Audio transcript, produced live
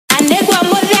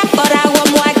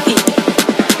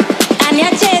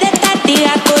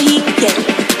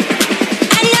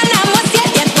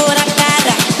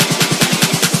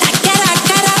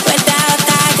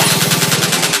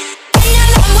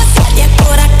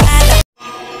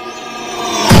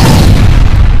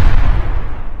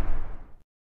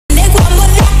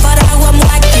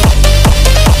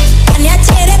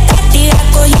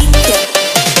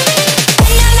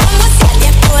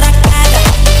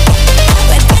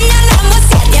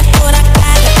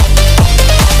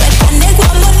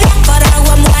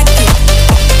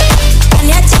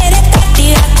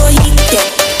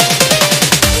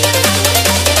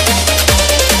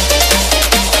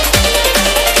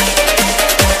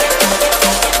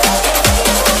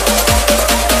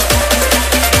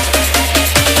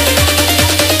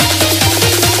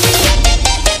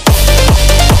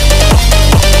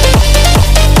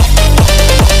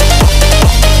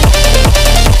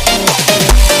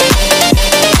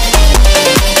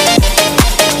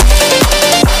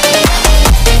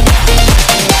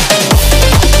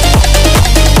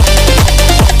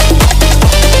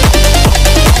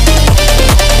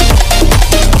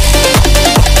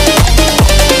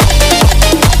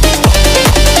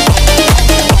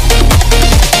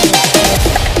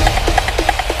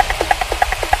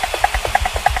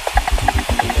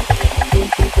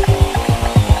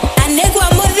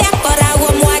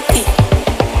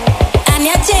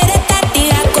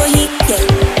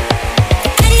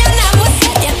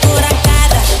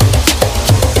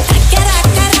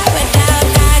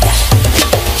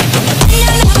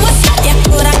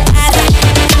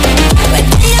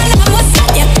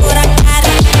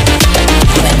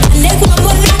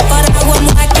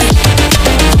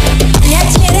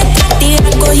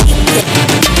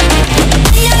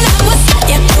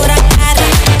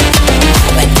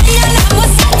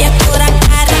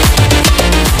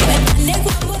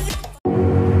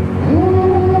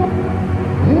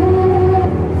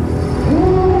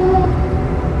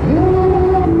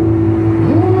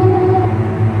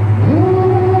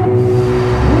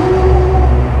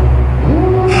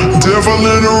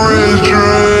red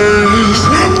dress.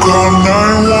 Call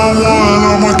 911,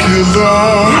 I'm a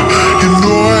killer. You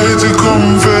know I hate to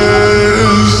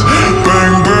confess.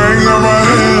 Bang, bang, got my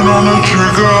hand on the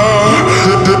trigger.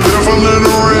 The devil in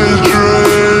a red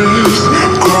dress.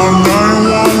 Call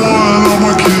 911, I'm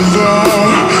a killer.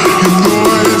 You know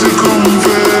I hate to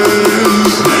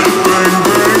confess. Bang,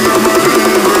 bang, got my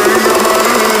hand,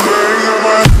 bang, got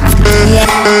my hand.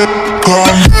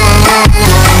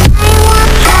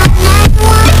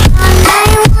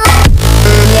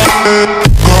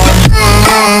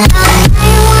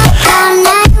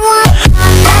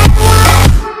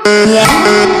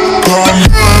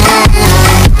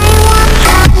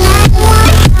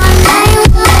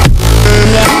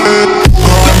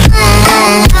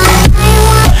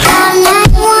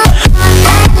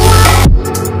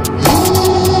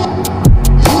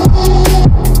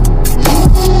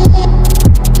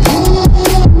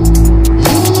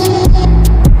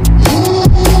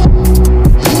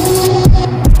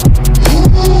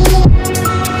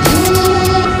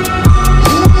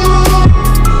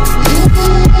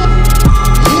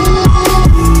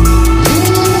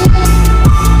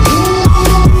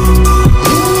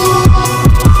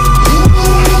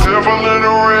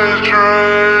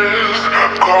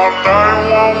 Call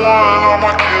 911, I'm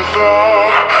a killer.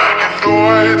 You know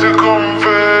I hate to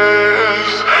confess.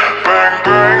 Bang,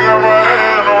 bang, got my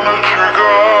hand on the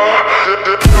trigger.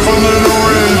 The devil in a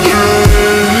red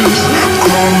dress.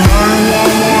 Call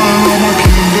 911, I'm a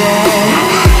killer.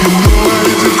 You know I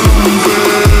hate to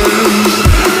confess.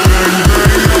 Bang,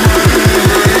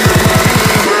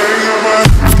 bang, got my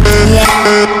hand, bang, got my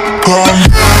hand. Call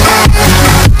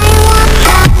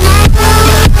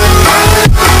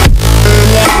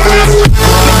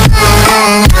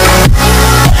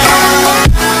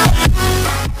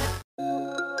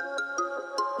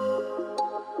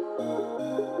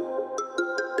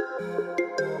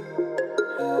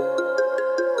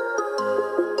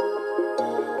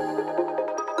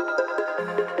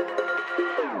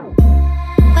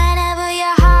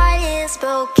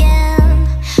broken,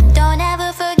 don't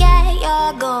ever forget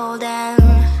you're golden.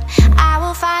 I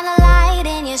will find a light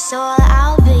in your soul,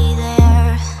 I'll be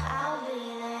there.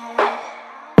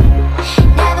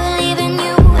 Never leaving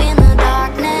you in the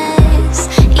darkness,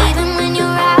 even when you're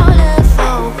out of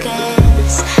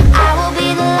focus. I will be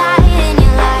the light in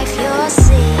your life, you'll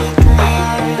see it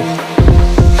clear.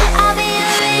 I'll be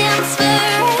your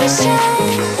inspiration,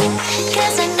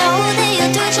 'cause I know that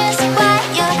you'll do just what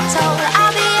you're told.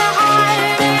 I'll be your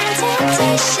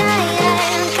temptation,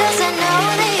 'cause I know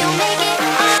that you'll make it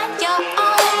on your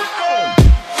own.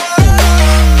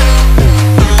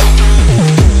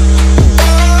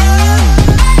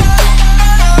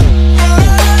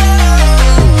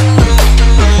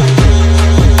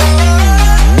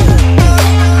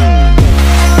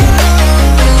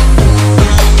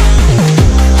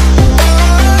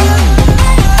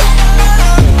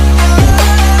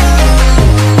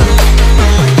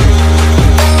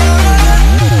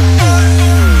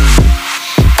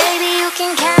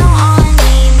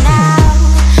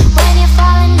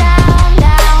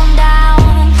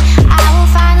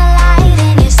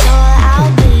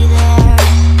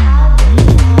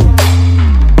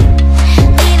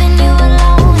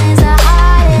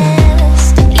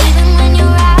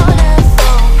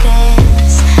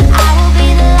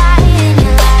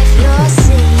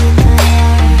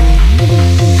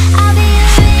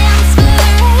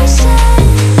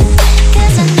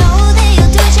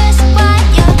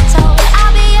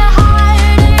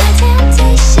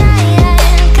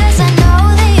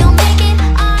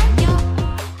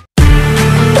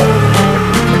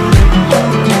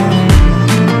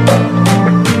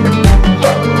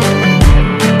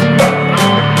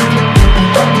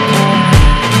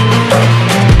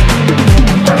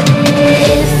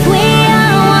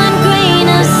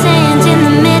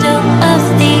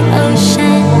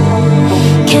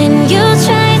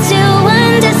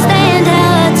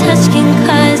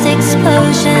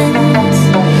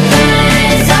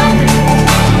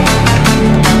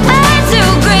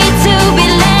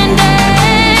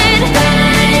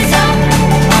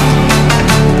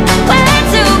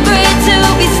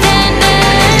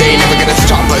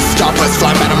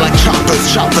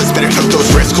 Choppers, better cook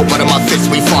those risks. Cold blood in my fists,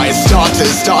 we fire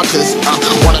starters.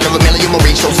 One out of a million will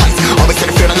reach those heights. Always get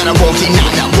a feeling that I won't deny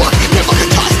that work. Never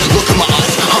could toss. Look in my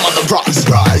eyes, I'm on the rocks.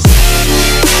 Rise.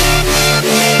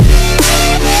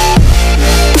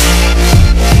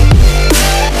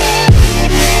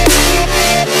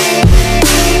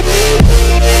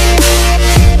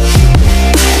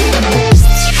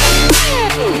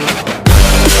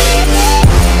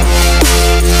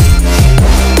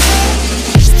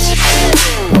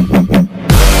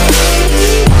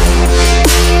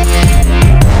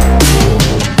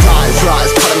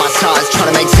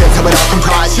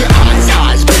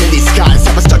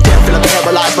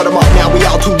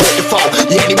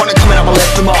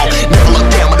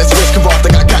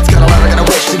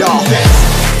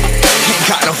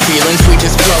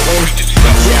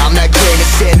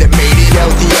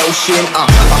 motion.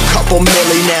 A couple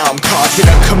milli now, I'm causing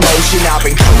a commotion. I've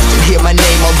been coasting, hear my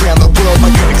name around the world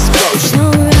like an explosion.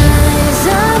 So rise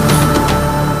up,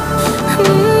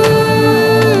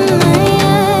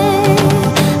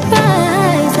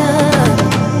 rise up.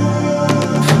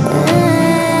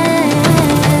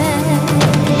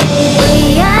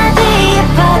 We are the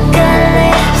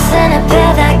apocalypse, and a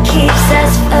pair that keeps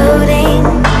us floating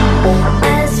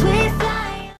as we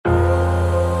fly.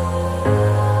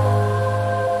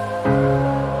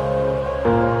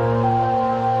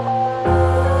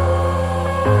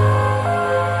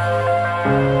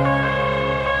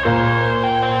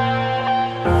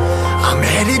 I'm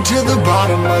headed to the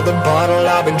bottom of the bottle.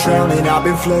 I've been drowning, I've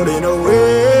been floating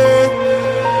away.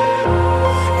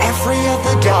 Every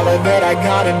other dollar that I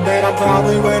got in bed, I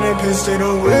probably went and pissed it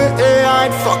away. I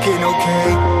ain't fucking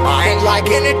okay, I ain't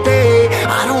liking it, babe.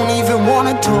 I don't even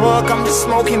wanna talk, I'm just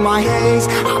smoking my haze.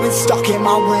 I've been stuck in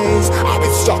my ways, I've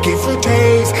been stuck in for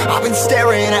days. I've been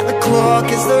staring at the clock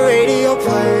as the radio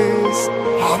plays.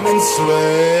 I'm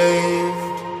enslaved.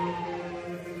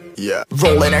 Yeah,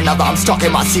 rolling another, I'm stuck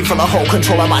in my seat from the whole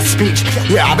control of my speech.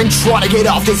 Yeah, I've been trying to get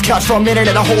off this couch for a minute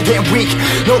and a whole damn week.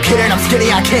 No kidding, I'm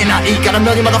skinny, I cannot eat. Got a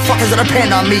million motherfuckers that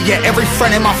depend on me. Yeah, every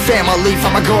friend in my family,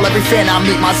 from a girl, every fan I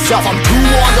meet myself. I'm too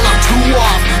on till I'm too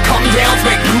off. Come down to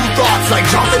make new thoughts, like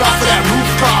jumping off of that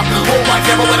rooftop. Hold my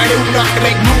camera when I do not to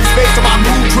make moves based on my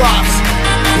mood drops.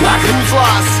 Like who's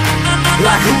lost?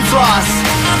 Like who's lost?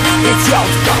 It's yo,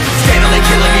 standing there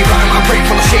killing me, running my brain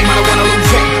full of shame. I don't wanna lose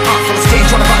it. Full of stage,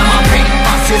 trying to find my